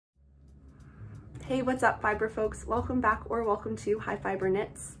Hey, what's up, fiber folks? Welcome back or welcome to High Fiber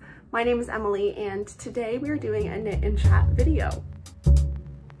Knits. My name is Emily and today we are doing a knit and chat video.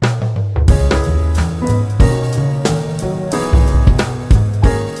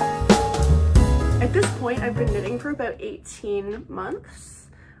 At this point, I've been knitting for about 18 months.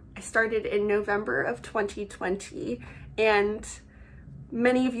 I started in November of 2020 and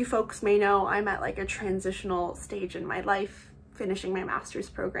many of you folks may know I'm at like a transitional stage in my life, finishing my master's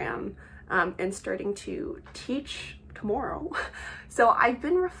program and starting to teach tomorrow. So I've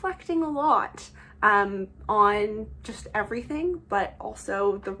been reflecting a lot on just everything, but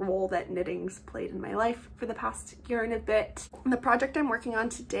also the role that knitting's played in my life for the past year and a bit. And the project I'm working on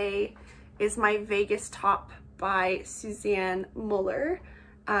today is my Vegas top by Suzanne Muller.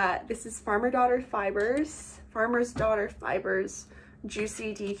 This is Farmer's Daughter Fibers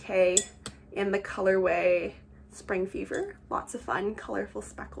Juicy DK in the colorway Spring Fever. Lots of fun, colorful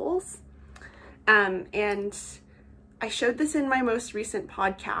speckles. And I showed this in my most recent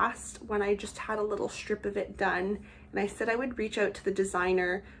podcast when I just had a little strip of it done, and I said I would reach out to the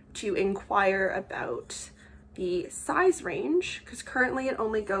designer to inquire about the size range, because currently it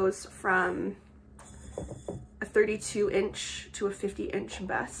only goes from a 32-inch to a 50-inch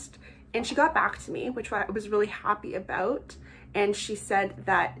bust. And she got back to me, which I was really happy about. And she said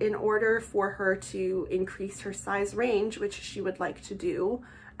that in order for her to increase her size range, which she would like to do,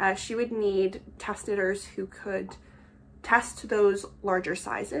 she would need test knitters who could test those larger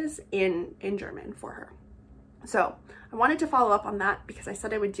sizes in German for her. So I wanted to follow up on that because I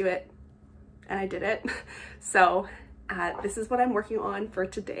said I would do it and I did it. So this is what I'm working on for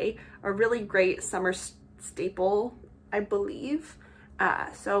today. A really great summer staple, I believe.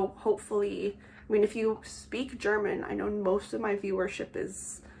 So hopefully, I mean, if you speak German, I know most of my viewership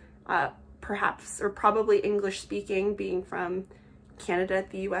is perhaps or probably English speaking, being from Canada,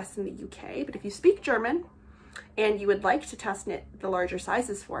 the US, and the UK. But if you speak German and you would like to test knit the larger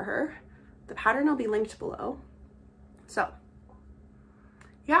sizes for her, the pattern will be linked below. So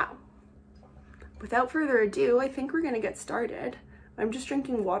yeah, without further ado, I think we're gonna get started. I'm just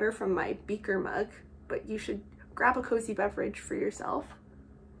drinking water from my beaker mug, but you should grab a cozy beverage for yourself.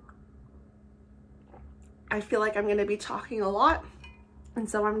 I feel like I'm gonna be talking a lot, and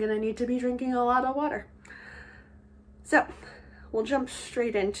so I'm gonna need to be drinking a lot of water. So we'll jump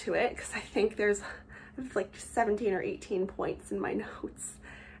straight into it because I think I have like 17 or 18 points in my notes.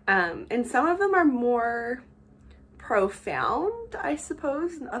 And some of them are more profound, I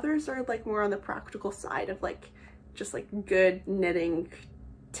suppose, and others are like more on the practical side of like, just like good knitting,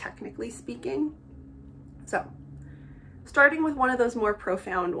 technically speaking. So starting with one of those more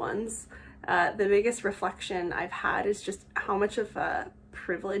profound ones, the biggest reflection I've had is just how much of a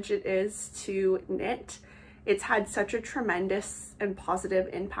privilege it is to knit. It's had such a tremendous and positive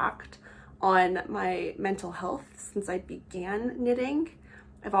impact on my mental health since I began knitting.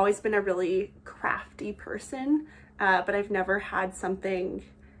 I've always been a really crafty person, but I've never had something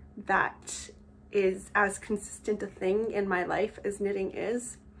that is as consistent a thing in my life as knitting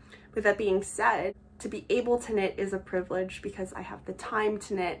is. With that being said, to be able to knit is a privilege because I have the time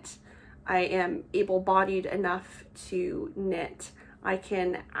to knit. I am able-bodied enough to knit. I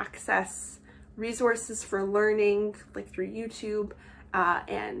can access resources for learning, like through YouTube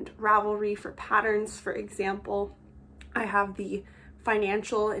and Ravelry for patterns, for example. I have the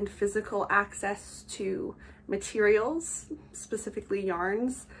financial and physical access to materials, specifically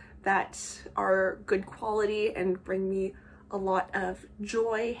yarns, that are good quality and bring me a lot of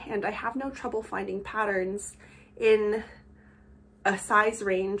joy, and I have no trouble finding patterns in a size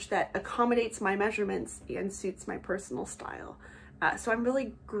range that accommodates my measurements and suits my personal style. So I'm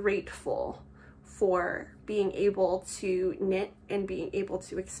really grateful for being able to knit and being able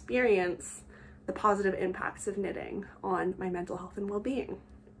to experience the positive impacts of knitting on my mental health and well-being.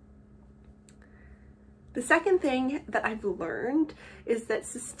 The second thing that I've learned is that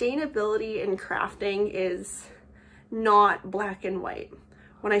sustainability in crafting is not black and white.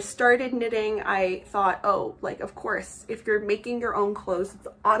 When I started knitting, I thought, oh, like, of course, if you're making your own clothes, it's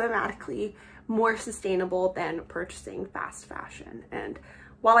automatically more sustainable than purchasing fast fashion. And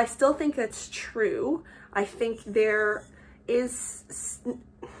while I still think that's true, I think it's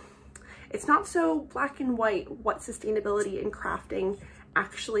not so black and white what sustainability in crafting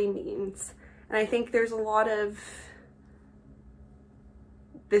actually means. And I think there's a lot of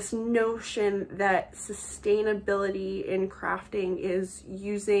this notion that sustainability in crafting is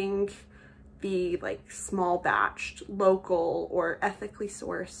using the like small batched, local, or ethically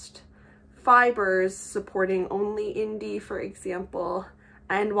sourced fibers, supporting only indie, for example.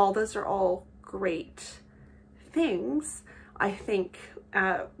 And while those are all great things, I think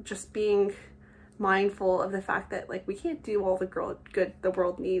just being mindful of the fact that like we can't do all the good the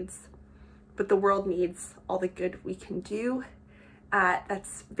world needs, but the world needs all the good we can do.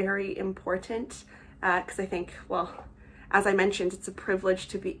 That's very important because I think, well, as I mentioned, it's a privilege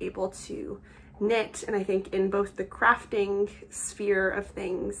to be able to knit, and I think in both the crafting sphere of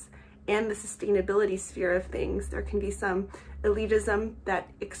things and the sustainability sphere of things, there can be some elitism that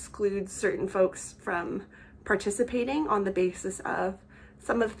excludes certain folks from participating on the basis of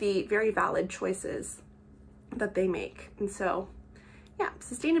some of the very valid choices that they make. And so, yeah,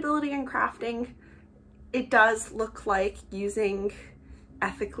 sustainability and crafting, it does look like using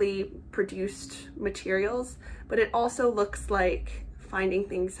ethically produced materials, but it also looks like finding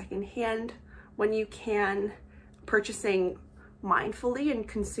things secondhand when you can, purchasing mindfully and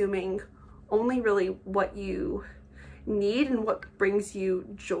consuming only really what you need and what brings you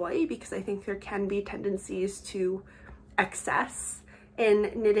joy, because I think there can be tendencies to excess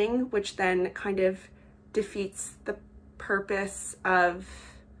in knitting, which then kind of defeats the purpose of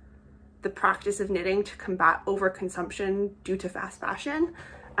the practice of knitting to combat overconsumption due to fast fashion.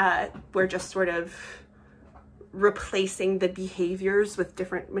 We're just sort of replacing the behaviors with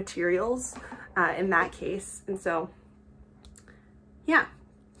different materials in that case. And so, yeah,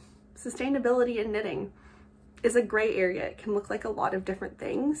 sustainability in knitting is a gray area. It can look like a lot of different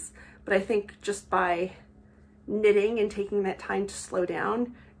things, but I think just by knitting and taking that time to slow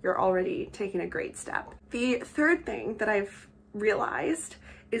down, you're already taking a great step. The third thing that I've realized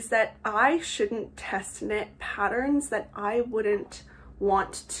is that I shouldn't test knit patterns that I wouldn't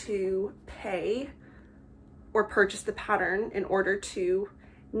want to pay or purchase the pattern in order to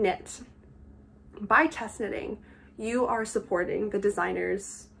knit. By test knitting, you are supporting the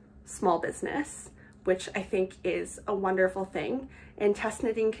designer's small business, which I think is a wonderful thing. And test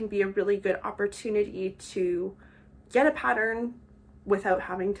knitting can be a really good opportunity to get a pattern without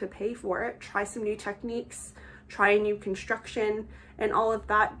having to pay for it, try some new techniques, try a new construction and all of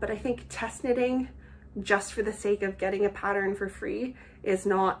that. But I think test knitting just for the sake of getting a pattern for free is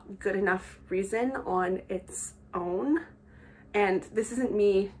not good enough reason on its own. And this isn't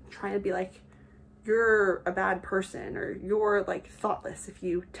me trying to be like, you're a bad person or you're like thoughtless if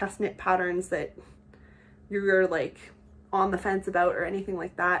you test knit patterns that you're like on the fence about or anything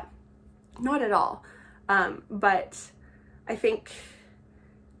like that. Not at all. But I think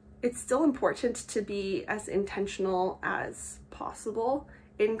it's still important to be as intentional as possible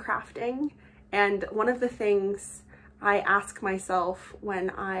in crafting. And one of the things I ask myself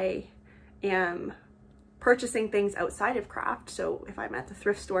when I am purchasing things outside of craft, so if I'm at the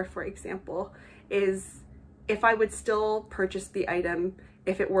thrift store, for example, is if I would still purchase the item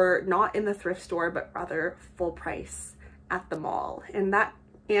if it were not in the thrift store, but rather full price at the mall. And that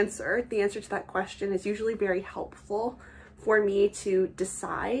answer, the answer to that question, is usually very helpful for me to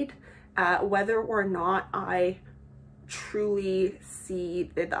decide whether or not I truly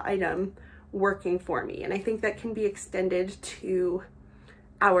see the item working for me. And I think that can be extended to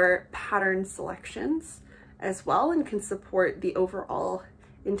our pattern selections as well, and can support the overall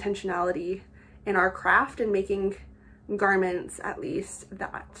intentionality in our craft and making garments, at least,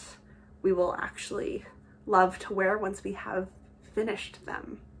 that we will actually love to wear once we have finished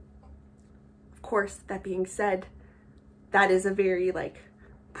them. Of course, that being said, that is a very like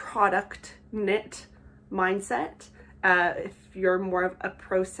product knit mindset. If you're more of a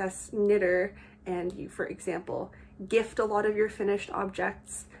process knitter and you, for example, gift a lot of your finished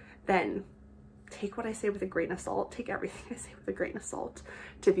objects, then take what I say with a grain of salt. Take everything I say with a grain of salt,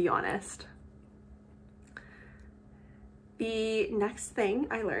 to be honest. The next thing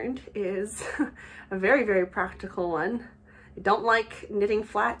I learned is a very, very practical one. I don't like knitting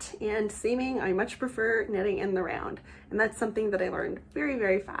flat and seaming. I much prefer knitting in the round. And that's something that I learned very,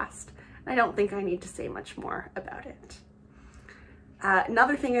 very fast. I don't think I need to say much more about it.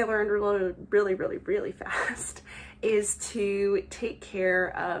 Another thing I learned really fast is to take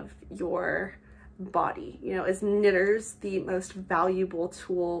care of your body. You know, as knitters, the most valuable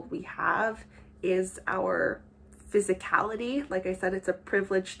tool we have is our physicality. Like I said, it's a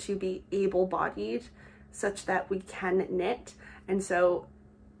privilege to be able-bodied such that we can knit. And so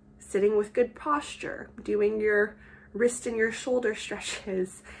sitting with good posture, doing your wrist and your shoulder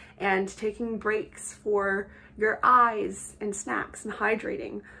stretches, and taking breaks for your eyes and snacks and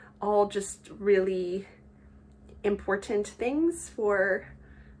hydrating, all just really important things for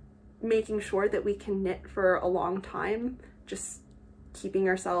making sure that we can knit for a long time, just keeping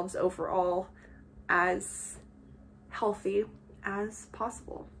ourselves overall as healthy as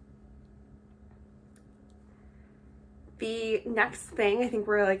possible. The next thing, I think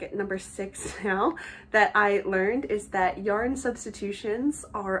we're like at number 6 now, that I learned is that yarn substitutions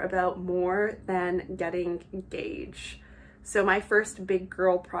are about more than getting gauge. So my first big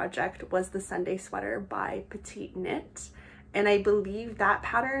girl project was the Sunday sweater by Petite Knit, and I believe that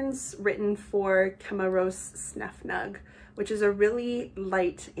pattern's written for Kemeros Snefnug, which is a really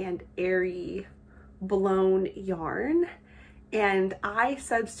light and airy blown yarn. And I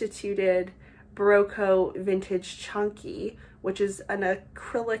substituted Barocco Vintage Chunky, which is an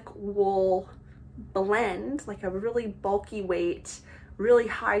acrylic wool blend, like a really bulky weight, really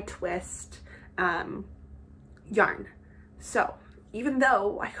high twist yarn. So even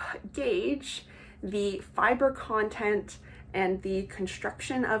though I got gauge, the fiber content and the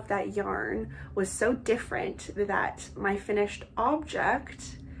construction of that yarn was so different that my finished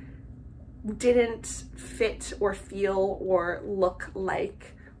object didn't fit or feel or look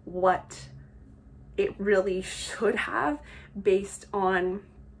like what it really should have based on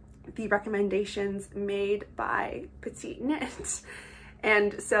the recommendations made by Petite Knit.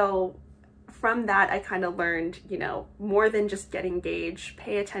 And so from that, I kind of learned, you know, more than just getting gauge,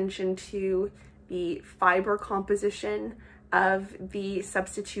 pay attention to the fiber composition of the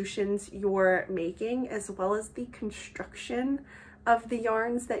substitutions you're making, as well as the construction of the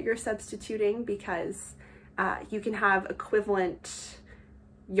yarns that you're substituting, because you can have equivalent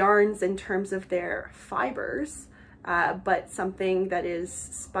yarns in terms of their fibers, but something that is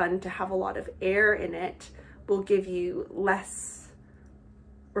spun to have a lot of air in it will give you less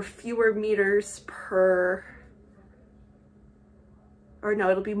or fewer meters per, or no,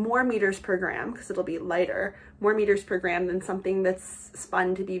 it'll be more meters per gram because it'll be lighter, more meters per gram than something that's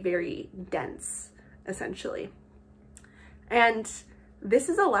spun to be very dense, essentially. And this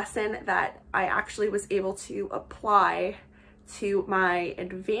is a lesson that I actually was able to apply to my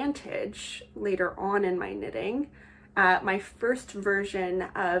advantage later on in my knitting. My first version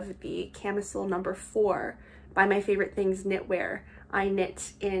of the camisole number 4 by My Favorite Things Knitwear, I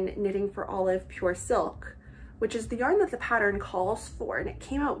knit in Knitting for Olive Pure Silk, which is the yarn that the pattern calls for, and it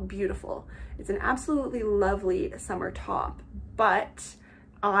came out beautiful. It's an absolutely lovely summer top, but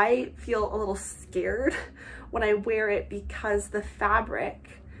I feel a little scared when I wear it because the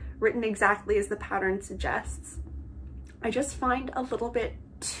fabric, written exactly as the pattern suggests, I just find a little bit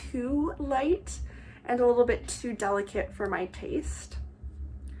too light and a little bit too delicate for my taste.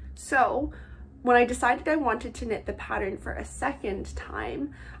 So when I decided I wanted to knit the pattern for a second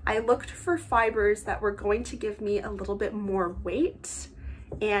time, I looked for fibers that were going to give me a little bit more weight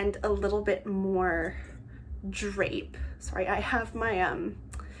and a little bit more drape. Sorry, I have my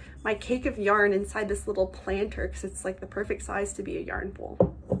my cake of yarn inside this little planter because it's like the perfect size to be a yarn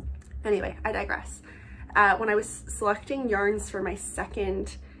bowl. Anyway, I digress. When I was selecting yarns for my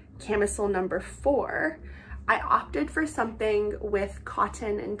second camisole number 4, I opted for something with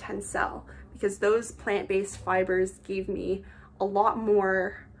cotton and tencel because those plant-based fibers gave me a lot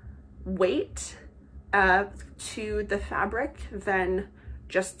more weight to the fabric than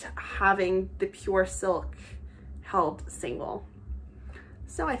just having the pure silk held single.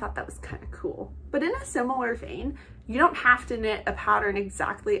 So I thought that was kind of cool. But in a similar vein, you don't have to knit a pattern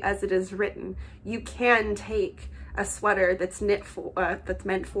exactly as it is written. You can take a sweater that's knit for, that's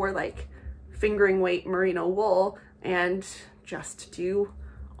meant for like fingering weight merino wool and just do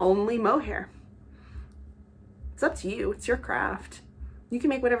only mohair. It's up to you, it's your craft. You can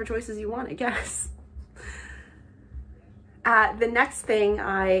make whatever choices you want, I guess. The next thing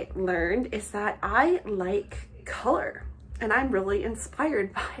I learned is that I like color and I'm really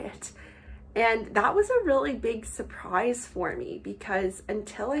inspired by it. And that was a really big surprise for me because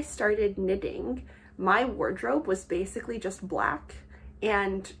until I started knitting, my wardrobe was basically just black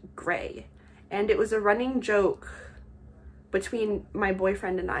and gray. And it was a running joke between my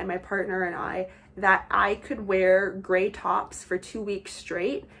boyfriend and I, my partner and I, that I could wear gray tops for 2 weeks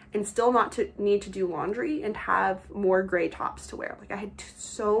straight and still not need to do laundry and have more gray tops to wear. Like I had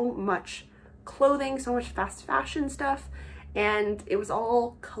so much clothing, so much fast fashion stuff, and it was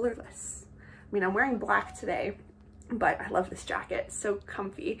all colorless. I mean, I'm wearing black today, but I love this jacket, it's so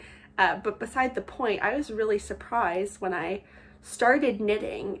comfy. But beside the point, I was really surprised when I started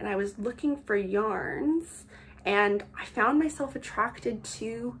knitting and I was looking for yarns and I found myself attracted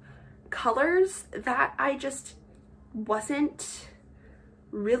to colors that I just wasn't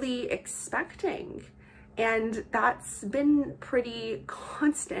really expecting. And that's been pretty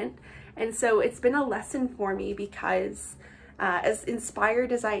constant. And so it's been a lesson for me because as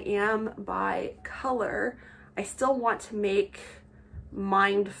inspired as I am by color, I still want to make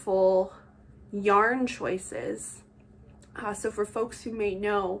mindful yarn choices. So for folks who may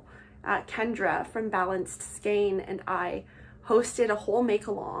know, Kendra from Balanced Skein and I hosted a whole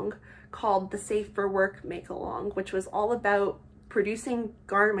make-along called the Safe for Work Make-Along, which was all about producing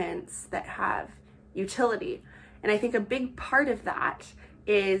garments that have utility. And I think a big part of that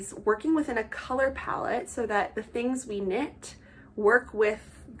is working within a color palette so that the things we knit work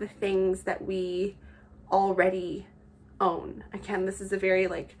with the things that we already own. Again, this is a very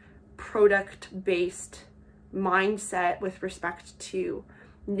like product-based mindset with respect to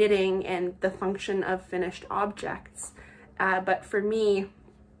knitting and the function of finished objects. But for me,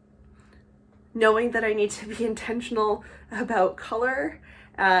 knowing that I need to be intentional about color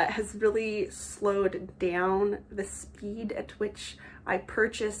has really slowed down the speed at which I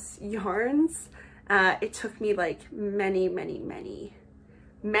purchase yarns. It took me like many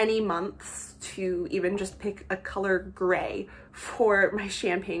months to even just pick a color gray for my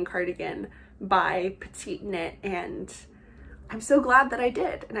champagne cardigan by Petite Knit, and I'm so glad that I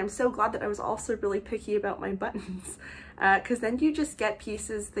did. And I'm so glad that I was also really picky about my buttons, because then you just get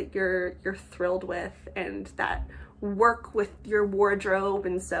pieces that you're thrilled with and that work with your wardrobe.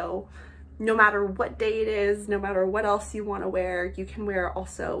 And so no matter what day it is, no matter what else you want to wear, you can wear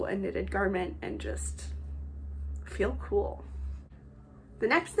also a knitted garment and just feel cool. The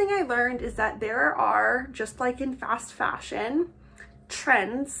next thing I learned is that there are, just like in fast fashion,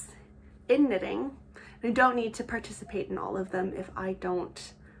 trends in knitting. I don't need to participate in all of them if I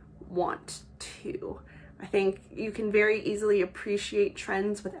don't want to. I think you can very easily appreciate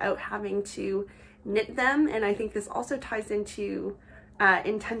trends without having to knit them, and I think this also ties into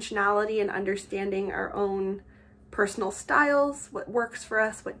intentionality and understanding our own personal styles, what works for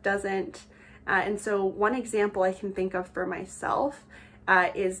us, what doesn't. And so one example I can think of for myself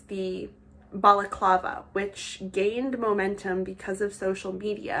is the balaclava, which gained momentum because of social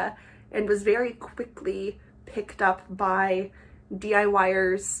media and was very quickly picked up by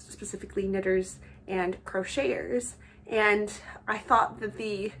DIYers, specifically knitters and crocheters. And I thought that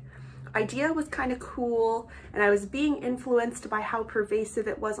the idea was kind of cool, and I was being influenced by how pervasive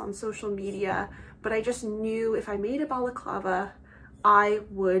it was on social media, but I just knew if I made a balaclava, I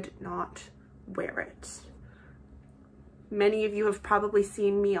would not wear it. Many of you have probably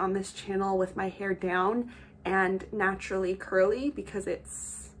seen me on this channel with my hair down and naturally curly, because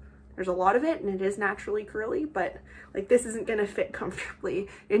there's a lot of it and it is naturally curly, but like this isn't gonna fit comfortably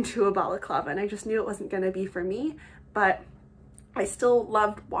into a balaclava, and I just knew it wasn't gonna be for me. But I still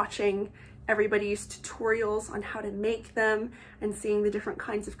loved watching everybody's tutorials on how to make them and seeing the different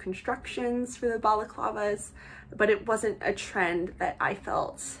kinds of constructions for the balaclavas, but it wasn't a trend that I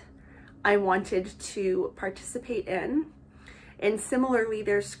felt I wanted to participate in. And similarly,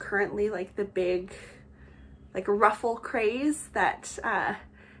 there's currently like the big like ruffle craze that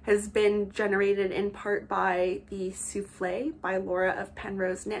has been generated in part by the Souffle by Laura of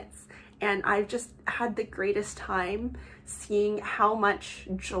Penrose Knits. And I've just had the greatest time seeing how much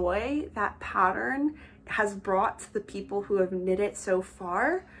joy that pattern has brought to the people who have knit it so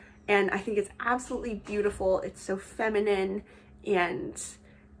far. And I think it's absolutely beautiful. It's so feminine and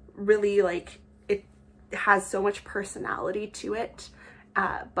really like it has so much personality to it.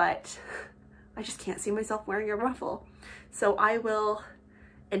 But I just can't see myself wearing a ruffle. So I will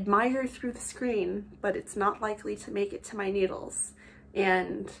admire through the screen, but it's not likely to make it to my needles.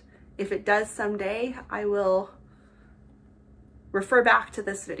 And if it does someday, I will refer back to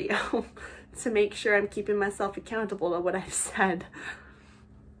this video to make sure I'm keeping myself accountable to what I've said.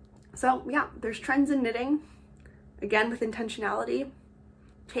 So yeah, there's trends in knitting, again with intentionality.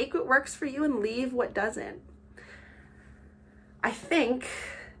 Take what works for you and leave what doesn't. I think,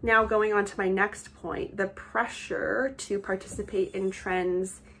 now going on to my next point, the pressure to participate in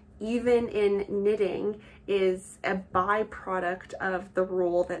trends, even in knitting, is a byproduct of the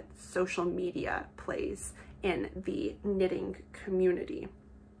role that social media plays in the knitting community.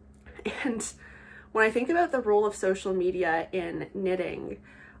 And when I think about the role of social media in knitting,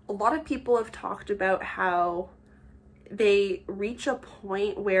 a lot of people have talked about how they reach a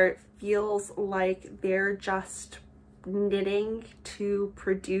point where it feels like they're just knitting to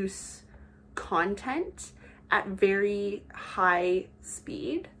produce content at very high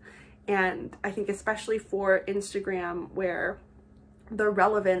speed. And I think especially for Instagram, where the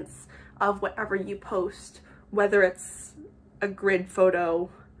relevance of whatever you post, whether it's a grid photo,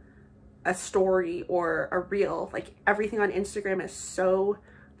 a story, or a reel, like everything on Instagram is so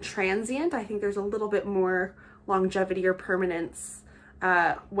transient. I think there's a little bit more longevity or permanence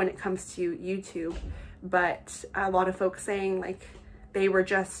when it comes to YouTube. But a lot of folks saying like they were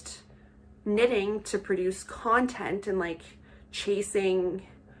just knitting to produce content and like chasing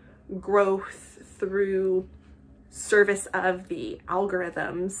growth through service of the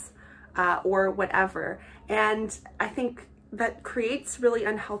algorithms. or whatever. And I think that creates really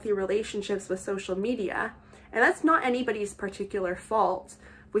unhealthy relationships with social media. And that's not anybody's particular fault.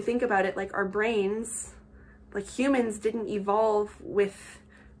 If we think about it, like our brains, like humans didn't evolve with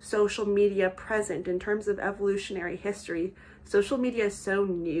social media present in terms of evolutionary history. Social media is so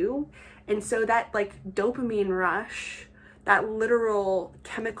new. And so that like dopamine rush, that literal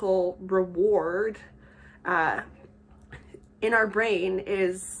chemical reward in our brain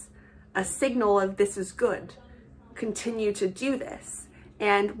is a signal of this is good. Continue to do this.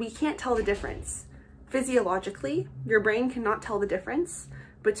 And we can't tell the difference. Physiologically, your brain cannot tell the difference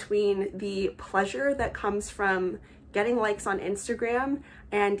between the pleasure that comes from getting likes on Instagram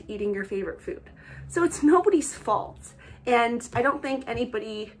and eating your favorite food. So it's nobody's fault. And I don't think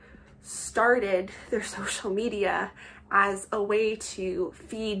anybody started their social media as a way to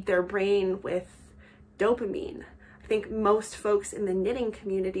feed their brain with dopamine. I think most folks in the knitting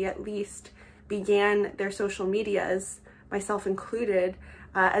community at least began their social medias, myself included,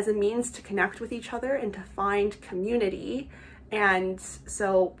 as a means to connect with each other and to find community. And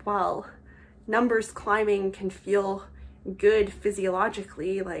so while numbers climbing can feel good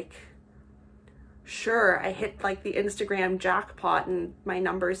physiologically, like sure, I hit like the Instagram jackpot and my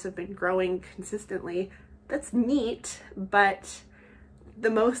numbers have been growing consistently. That's neat, but the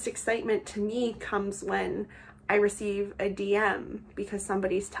most excitement to me comes when I receive a DM because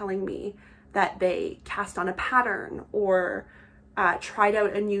somebody's telling me that they cast on a pattern or tried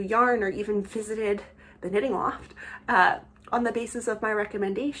out a new yarn or even visited the Knitting Loft on the basis of my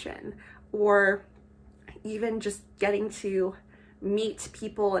recommendation, or even just getting to meet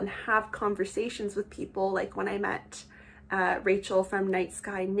people and have conversations with people, like when I met Rachel from Night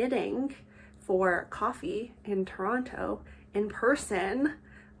Sky Knitting for coffee in Toronto in person.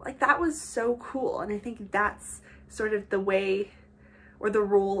 Like that was so cool. And I think that's sort of the way or the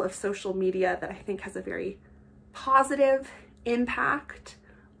role of social media that I think has a very positive impact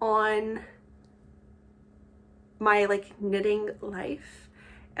on my like knitting life.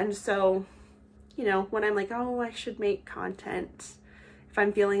 And so, you know, when I'm like, oh, I should make content, if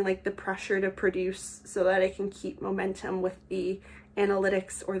I'm feeling like the pressure to produce so that I can keep momentum with the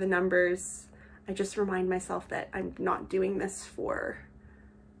analytics or the numbers, I just remind myself that I'm not doing this for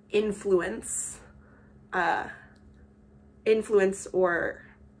influence or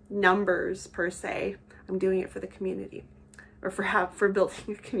numbers per se. I'm doing it for the community, or for building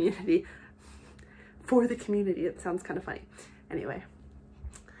a community for the community. It sounds kind of funny. Anyway,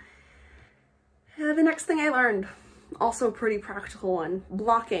 the next thing I learned, also a pretty practical one,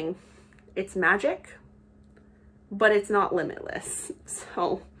 blocking. It's magic, but it's not limitless.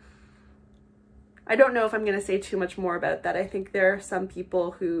 So I don't know if I'm going to say too much more about that. I think there are some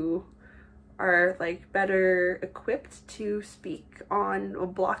people who are like better equipped to speak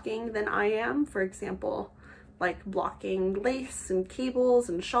on blocking than I am. For example, like blocking lace and cables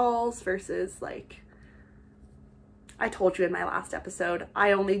and shawls versus like, I told you in my last episode,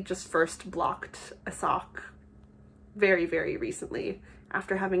 I only just first blocked a sock very, very recently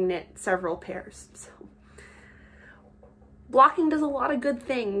after having knit several pairs. So blocking does a lot of good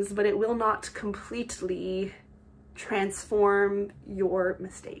things, but it will not completely transform your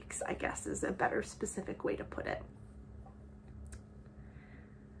mistakes, I guess is a better specific way to put it.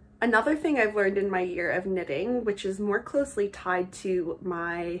 Another thing I've learned in my year of knitting, which is more closely tied to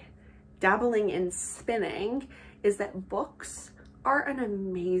my dabbling in spinning, is that books are an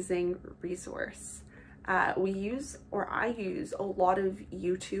amazing resource. I use a lot of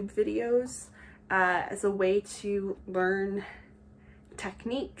YouTube videos as a way to learn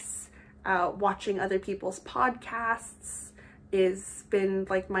techniques. Watching other people's podcasts has been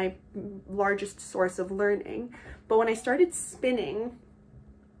like my largest source of learning. But when I started spinning,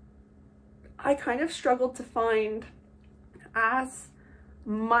 I kind of struggled to find as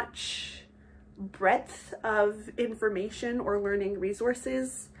much breadth of information or learning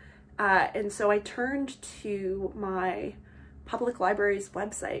resources. And so I turned to my public library's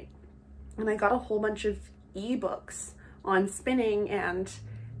website and I got a whole bunch of ebooks on spinning and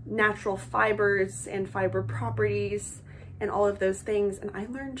natural fibers and fiber properties and all of those things. And I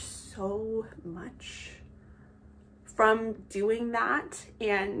learned so much from doing that,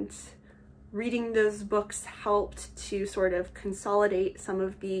 and reading those books helped to sort of consolidate some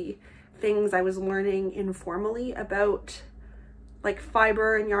of the things I was learning informally about like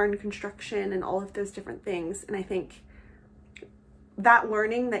fiber and yarn construction and all of those different things. And I think that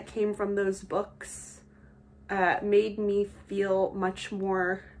learning that came from those books made me feel much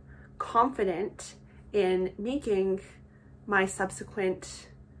more confident in making my subsequent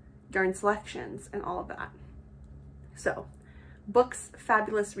yarn selections and all of that. So books,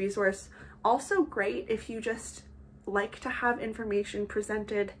 fabulous resource. Also great if you just like to have information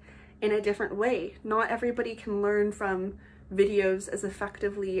presented in a different way. Not everybody can learn from videos as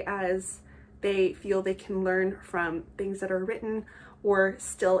effectively as they feel they can learn from things that are written or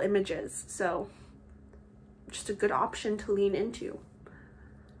still images. So just a good option to lean into.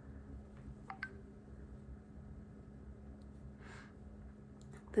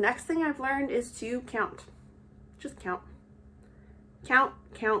 The next thing I've learned is to count. Just count. Count,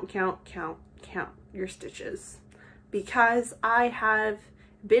 count, count, count, count your stitches. Because I have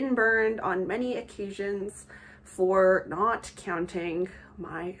been burned on many occasions for not counting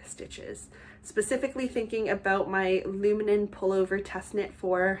my stitches. Specifically thinking about my Luminen pullover test knit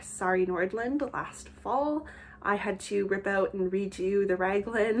for Sari Nordland last fall. I had to rip out and redo the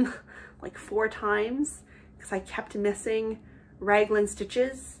raglan like 4 times because I kept missing raglan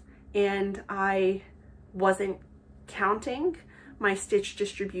stitches and I wasn't counting my stitch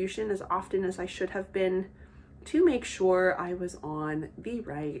distribution as often as I should have been to make sure I was on the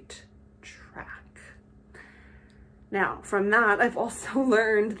right track. Now, from that, I've also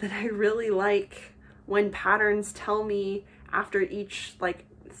learned that I really like when patterns tell me after each like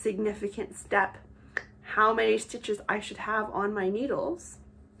significant step how many stitches I should have on my needles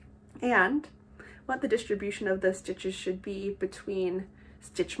and what the distribution of those stitches should be between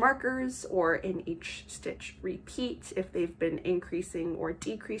stitch markers or in each stitch repeat if they've been increasing or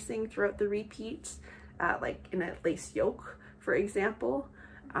decreasing throughout the repeat, like in a lace yoke, for example,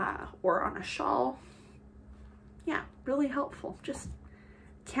 or on a shawl. Yeah, really helpful. Just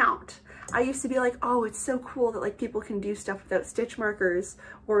count. I used to be like, oh, it's so cool that like people can do stuff without stitch markers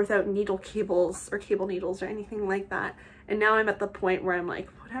or without needle cables or cable needles or anything like that. And now I'm at the point where I'm like,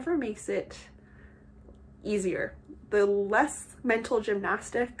 whatever makes it easier. The less mental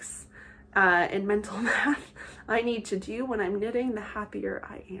gymnastics and mental math I need to do when I'm knitting, the happier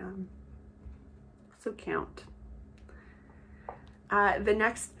I am. So count. The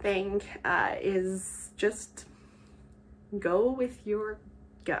next thing is just go with your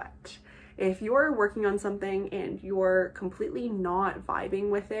gut. If you're working on something and you're completely not vibing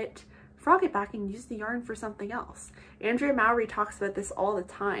with it, frog it back and use the yarn for something else. Andrea Mowry talks about this all the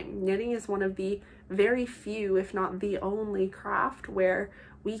time. Knitting is one of the very few, if not the only craft where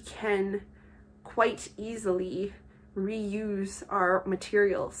we can quite easily reuse our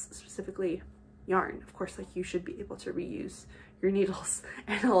materials, specifically yarn. Of course, like you should be able to reuse your needles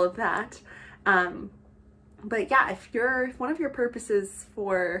and all of that. But yeah, if one of your purposes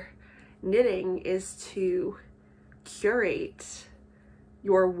for knitting is to curate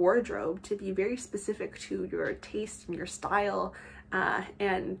your wardrobe to be very specific to your taste and your style,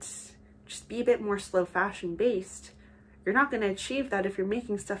 and just be a bit more slow fashion based, you're not going to achieve that if you're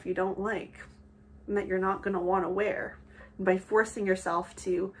making stuff you don't like and that you're not going to want to wear. And by forcing yourself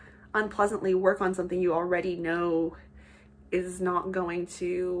to unpleasantly work on something you already know is not going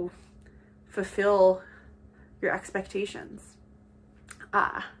to fulfill your expectations.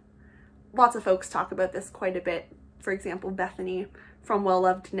 Lots of folks talk about this quite a bit. For example, Bethany from Well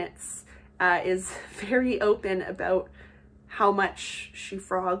Loved Knits is very open about how much she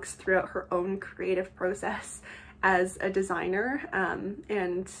frogs throughout her own creative process as a designer,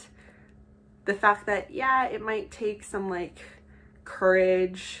 and the fact that, yeah, it might take some like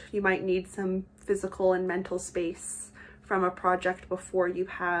courage, you might need some physical and mental space from a project before you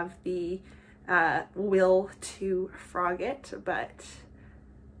have the will to frog it, but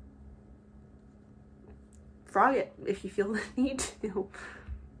frog it if you feel the need to.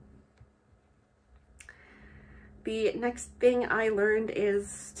 The next thing I learned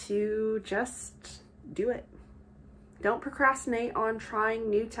is to just do it. Don't procrastinate on trying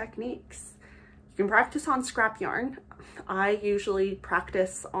new techniques. You can practice on scrap yarn. I usually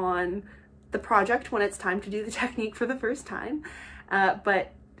practice on the project when it's time to do the technique for the first time,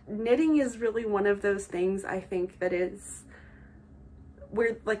 but knitting is really one of those things I think that is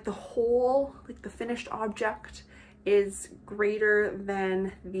where like the whole, like the finished object is greater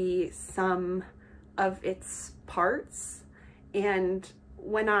than the sum of its parts. And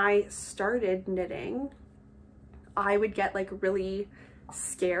when I started knitting, I would get like really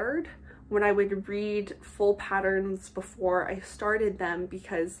scared when I would read full patterns before I started them,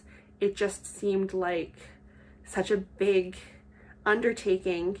 because it just seemed like such a big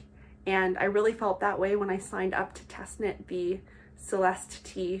undertaking. And I really felt that way when I signed up to test knit the Celeste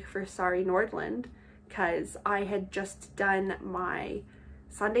tee for Sari Nordland, because I had just done my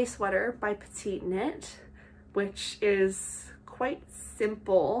Sunday sweater by Petite Knit, which is quite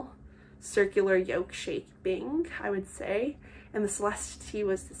simple circular yoke shaping, I would say, and the Celeste tee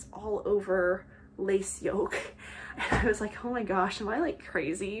was this all over lace yoke. And I was like, oh my gosh, am I like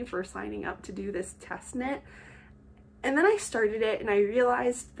crazy for signing up to do this test knit? And then I started it and I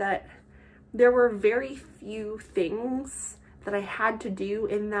realized that there were very few things that I had to do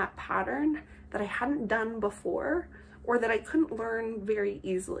in that pattern that I hadn't done before, or that I couldn't learn very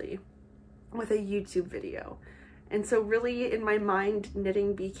easily with a YouTube video. And so really in my mind,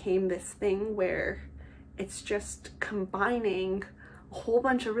 knitting became this thing where it's just combining a whole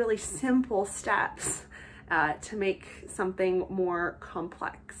bunch of really simple steps to make something more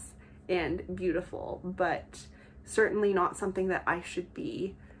complex and beautiful, but certainly not something that I should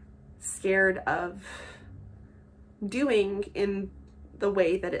be scared of doing in the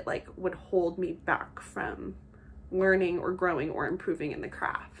way that it like would hold me back from learning or growing or improving in the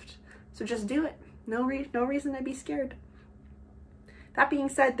craft. So just do it. No reason to be scared. That being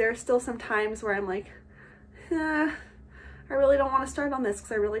said, there are still some times where I'm like, I really don't want to start on this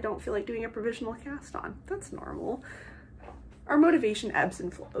because I really don't feel like doing a provisional cast on. That's normal. Our motivation ebbs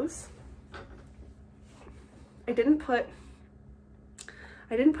and flows. I didn't put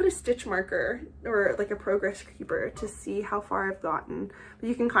a stitch marker or like a progress keeper to see how far I've gotten, but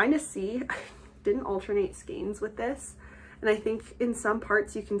you can kind of see I didn't alternate skeins with this. And I think in some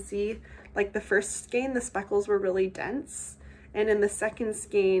parts you can see like the first skein, the speckles were really dense. And in the second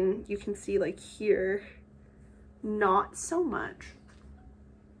skein, you can see like here, not so much.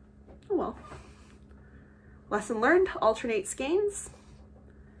 Oh well. Lesson learned, alternate skeins.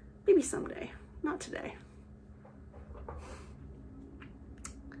 Maybe someday, not today.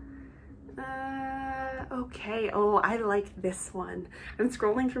 Okay, oh, I like this one. I'm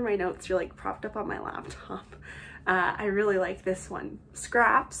scrolling through my notes, you're like propped up on my laptop. I really like this one.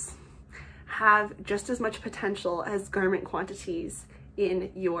 Scraps have just as much potential as garment quantities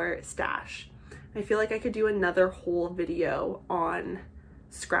in your stash. I feel like I could do another whole video on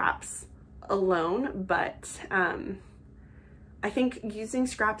scraps alone, but I think using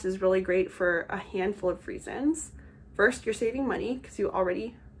scraps is really great for a handful of reasons. First, you're saving money because you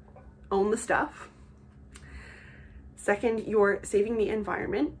already own the stuff. Second, you're saving the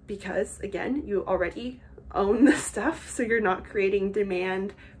environment because, again, you already own the stuff, so you're not creating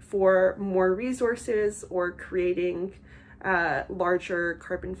demand for more resources or creating larger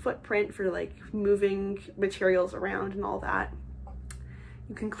carbon footprint for like moving materials around and all that.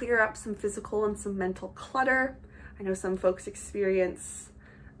 You can clear up some physical and some mental clutter. I know some folks experience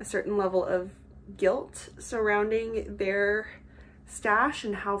a certain level of guilt surrounding their stash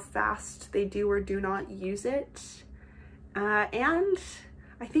and how fast they do or do not use it. And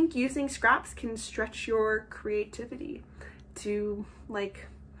I think using scraps can stretch your creativity to like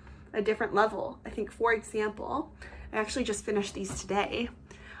a different level. I think, for example, I actually just finished these today.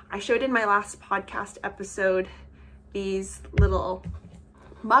 I showed in my last podcast episode these little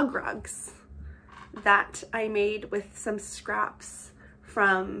mug rugs that I made with some scraps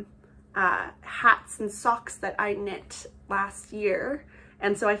from hats and socks that I knit last year.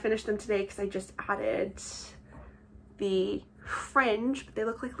 And so I finished them today because I just added the fringe, but they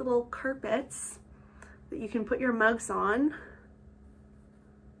look like little carpets that you can put your mugs on.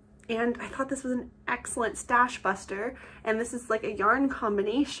 And I thought this was an excellent stash buster. And this is like a yarn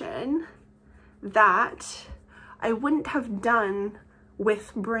combination that I wouldn't have done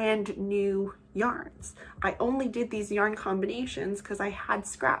with brand new yarns. I only did these yarn combinations because I had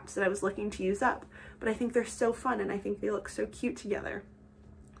scraps that I was looking to use up, but I think they're so fun and I think they look so cute together.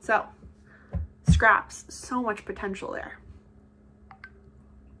 So scraps, so much potential there.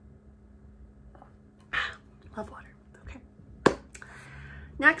 Love water. Okay.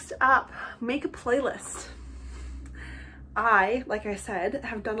 Next up, make a playlist. I, like I said,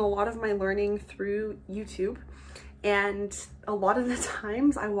 have done a lot of my learning through YouTube, and a lot of the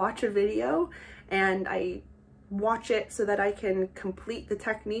times I watch a video and I watch it so that I can complete the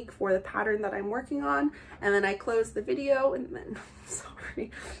technique for the pattern that I'm working on, and then I close the video and then,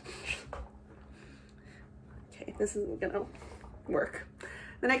 sorry. Okay, this isn't gonna work.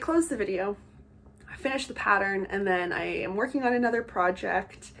 Then I close the video, I finish the pattern, and then I am working on another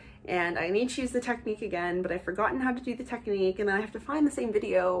project and I need to use the technique again, but I've forgotten how to do the technique, and then I have to find the same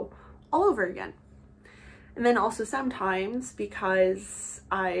video all over again. And then also sometimes, because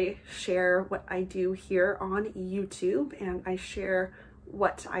I share what I do here on YouTube and I share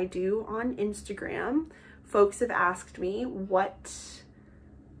what I do on Instagram, folks have asked me what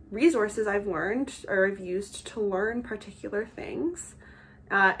resources I've learned or I've used to learn particular things.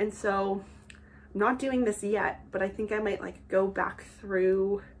 And so I'm not doing this yet, but I think I might like go back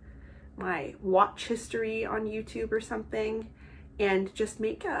through my watch history on YouTube or something and just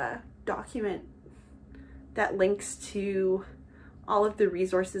make a document that links to all of the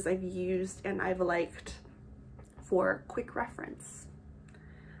resources I've used and I've liked for quick reference.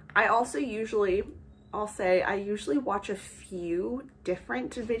 I also usually, I'll say I usually watch a few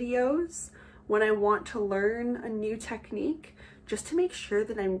different videos when I want to learn a new technique, just to make sure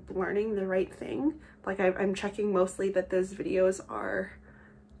that I'm learning the right thing. Like I'm checking mostly that those videos are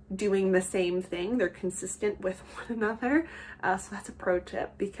doing the same thing, they're consistent with one another. So that's a pro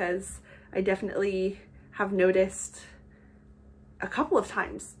tip, because I definitely have noticed a couple of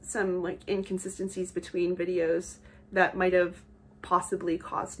times some like inconsistencies between videos that might have possibly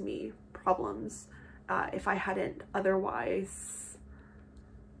caused me problems if I hadn't otherwise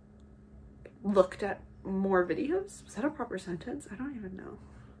looked at more videos. Was that a proper sentence? I don't even know.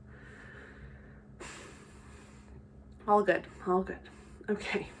 All good, all good.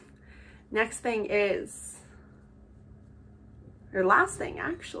 Okay, next thing is, or last thing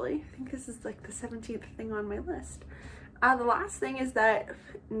actually, I think this is like the 17th thing on my list. The last thing is that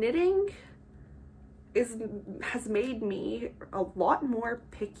knitting has made me a lot more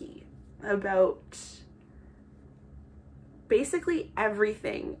picky about basically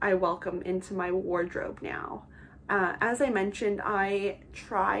everything I welcome into my wardrobe now. As I mentioned, I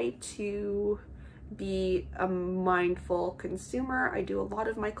try to be a mindful consumer. I do a lot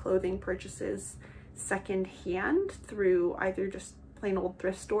of my clothing purchases secondhand through either just plain old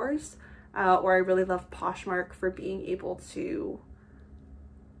thrift stores, or I really love Poshmark for being able to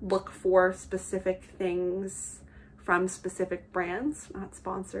look for specific things from specific brands. Not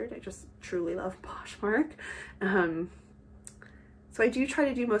sponsored, I just truly love Poshmark. So I do try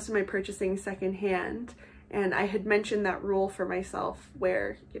to do most of my purchasing secondhand, and I had mentioned that rule for myself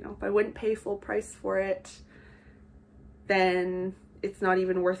where, you know, if I wouldn't pay full price for it, then it's not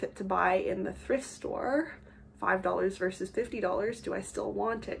even worth it to buy in the thrift store. $5 versus $50, do I still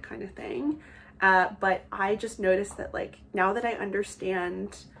want it, kind of thing. But I just noticed that, like, now that I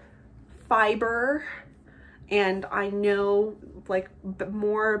understand fiber and I know like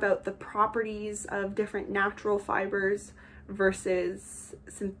more about the properties of different natural fibers versus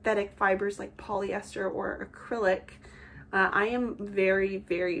synthetic fibers like polyester or acrylic, I am very,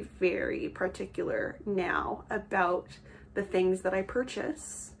 very, very particular now about the things that I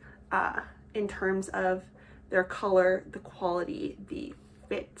purchase in terms of their color, the quality, the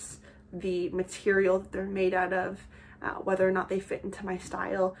fit, the material that they're made out of, whether or not they fit into my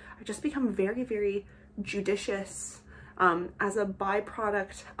style. I just become very, very judicious as a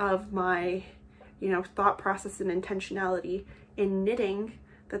byproduct of my, you know, thought process and intentionality in knitting.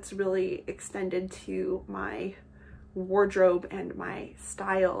 That's really extended to my wardrobe and my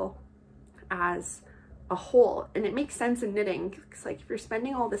style as a whole. And it makes sense in knitting, because like if you're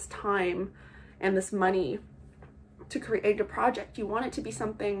spending all this time and this money to create a project, you want it to be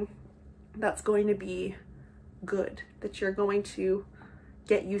something that's going to be good, that you're going to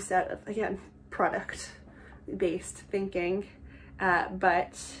get use out of. Again, product based thinking,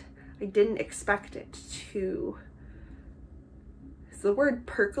 but I didn't expect it to, is the word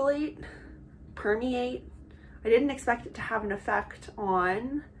percolate, permeate? I didn't expect it to have an effect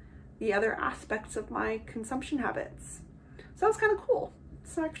on the other aspects of my consumption habits. So that's kind of cool.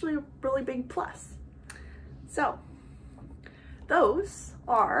 It's actually a really big plus. So those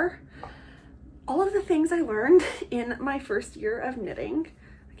are all of the things I learned in my first year of knitting.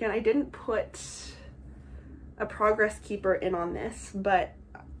 Again, I didn't put a progress keeper in on this, but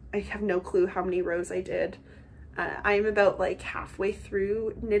I have no clue how many rows I did. I'm about like halfway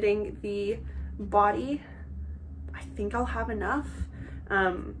through knitting the body. I think I'll have enough.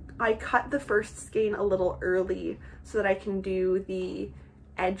 I cut the first skein a little early so that I can do the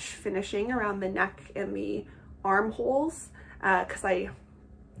edge finishing around the neck and the armholes, because I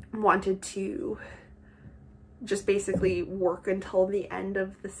wanted to just basically work until the end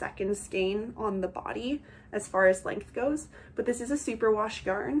of the second skein on the body as far as length goes. But this is a superwash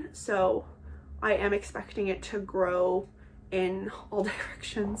yarn, so I am expecting it to grow in all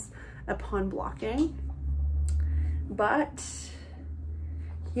directions upon blocking. But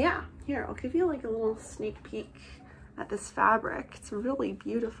yeah, here, I'll give you like a little sneak peek at this fabric. It's really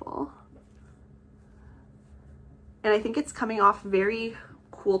beautiful. And I think it's coming off very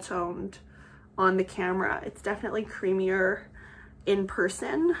cool toned on the camera. It's definitely creamier in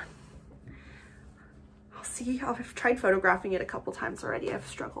person. I'll see, I've tried photographing it a couple times already. I've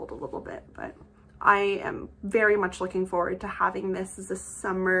struggled a little bit, but I am very much looking forward to having this as a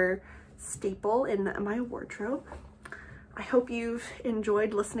summer staple in my wardrobe. I hope you've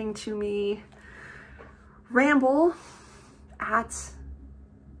enjoyed listening to me ramble at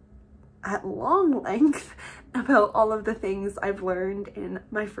long length about all of the things I've learned in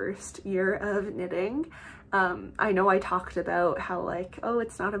my first year of knitting. I know I talked about how like, oh,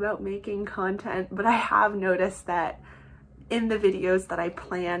 it's not about making content, but I have noticed that in the videos that I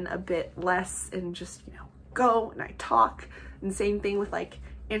plan a bit less and just, you know, go and I talk, and same thing with like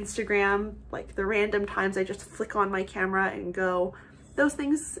Instagram, like the random times I just flick on my camera and go, those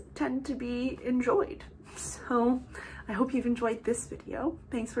things tend to be enjoyed. So I hope you've enjoyed this video.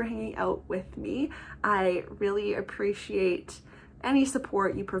 Thanks for hanging out with me. I really appreciate any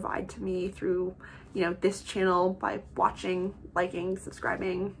support you provide to me through, you know, this channel by watching, liking,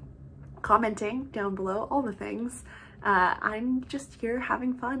 subscribing, commenting down below, all the things. I'm just here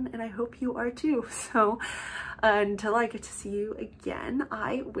having fun, and I hope you are too. So until I get to see you again,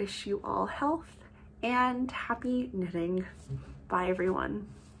 I wish you all health and happy knitting. Bye everyone.